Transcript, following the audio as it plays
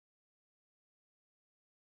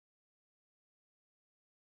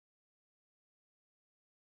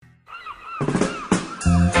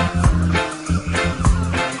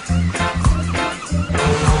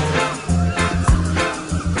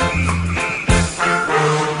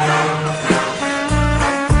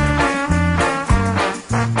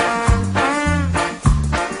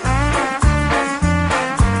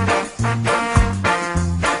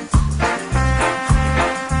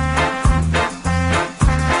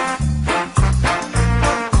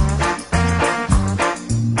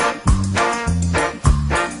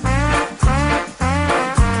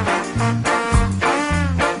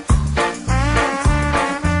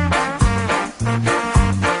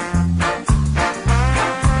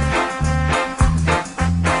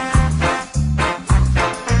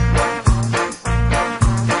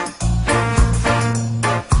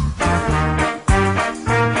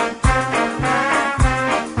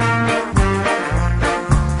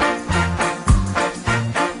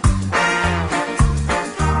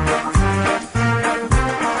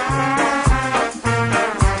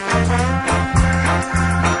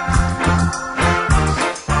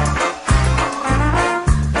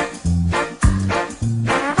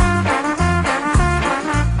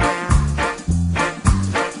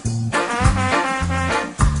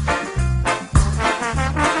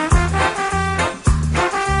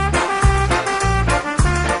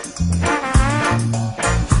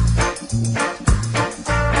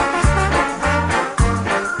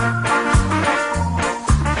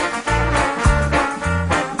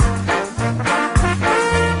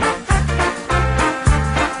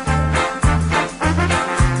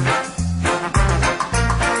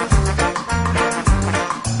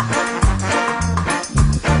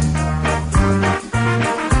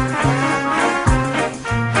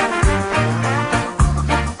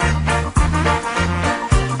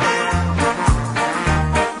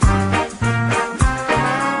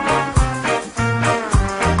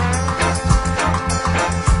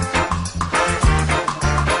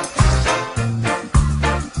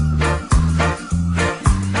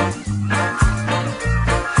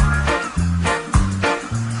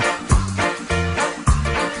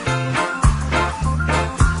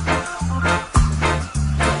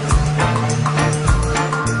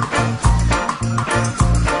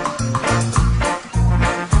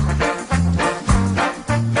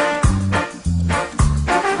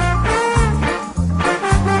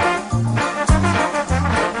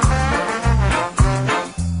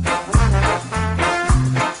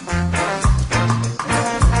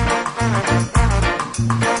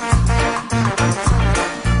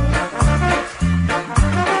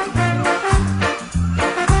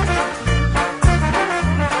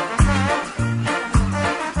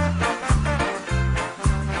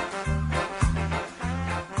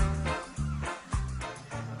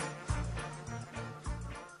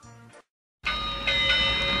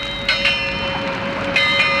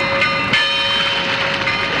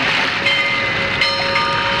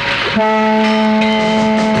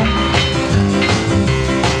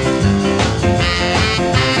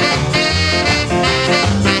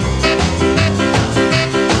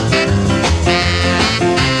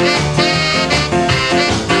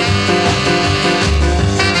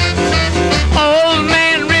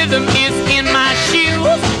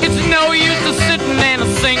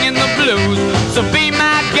So be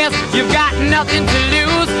my guest, you've got nothing to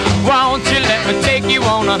lose. Won't you let me take you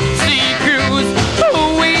on a sea cruise?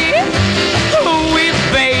 Ooh-wee, ooh-wee,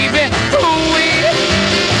 baby. Ooh-wee,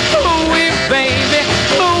 ooh-wee, baby.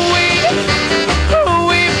 Ooh-wee,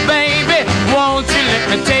 ooh-wee, baby. Won't you let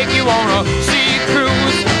me take you on a sea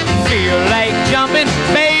cruise? Feel like jumping,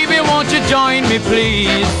 baby, won't you join me,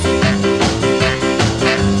 please?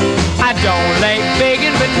 I don't like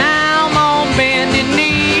begging, but now I'm on bended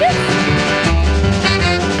knee.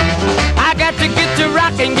 I got to get to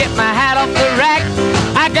rock and get my hat off the rack.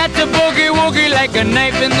 I got to boogie-woogie like a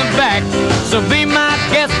knife in the back. So be my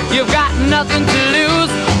guest, you've got nothing to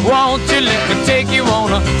lose. Won't you let me take you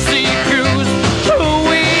on a sea cruise?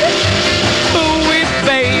 Ooh-wee, ooh-wee,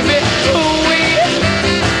 baby. Ooh-wee,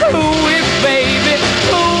 ooh-wee, baby.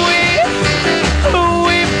 Ooh-wee,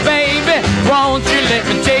 ooh-wee, baby. Won't you let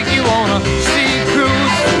me take you on a sea cruise?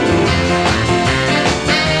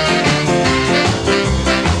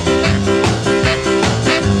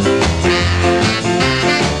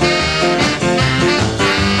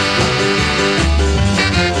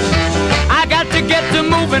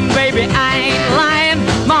 Moving, baby, I ain't lying.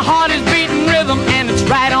 My heart is beating rhythm and it's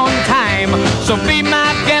right on time. So be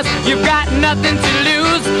my guest, you've got nothing to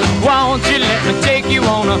lose. Won't you let me take you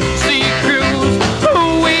on a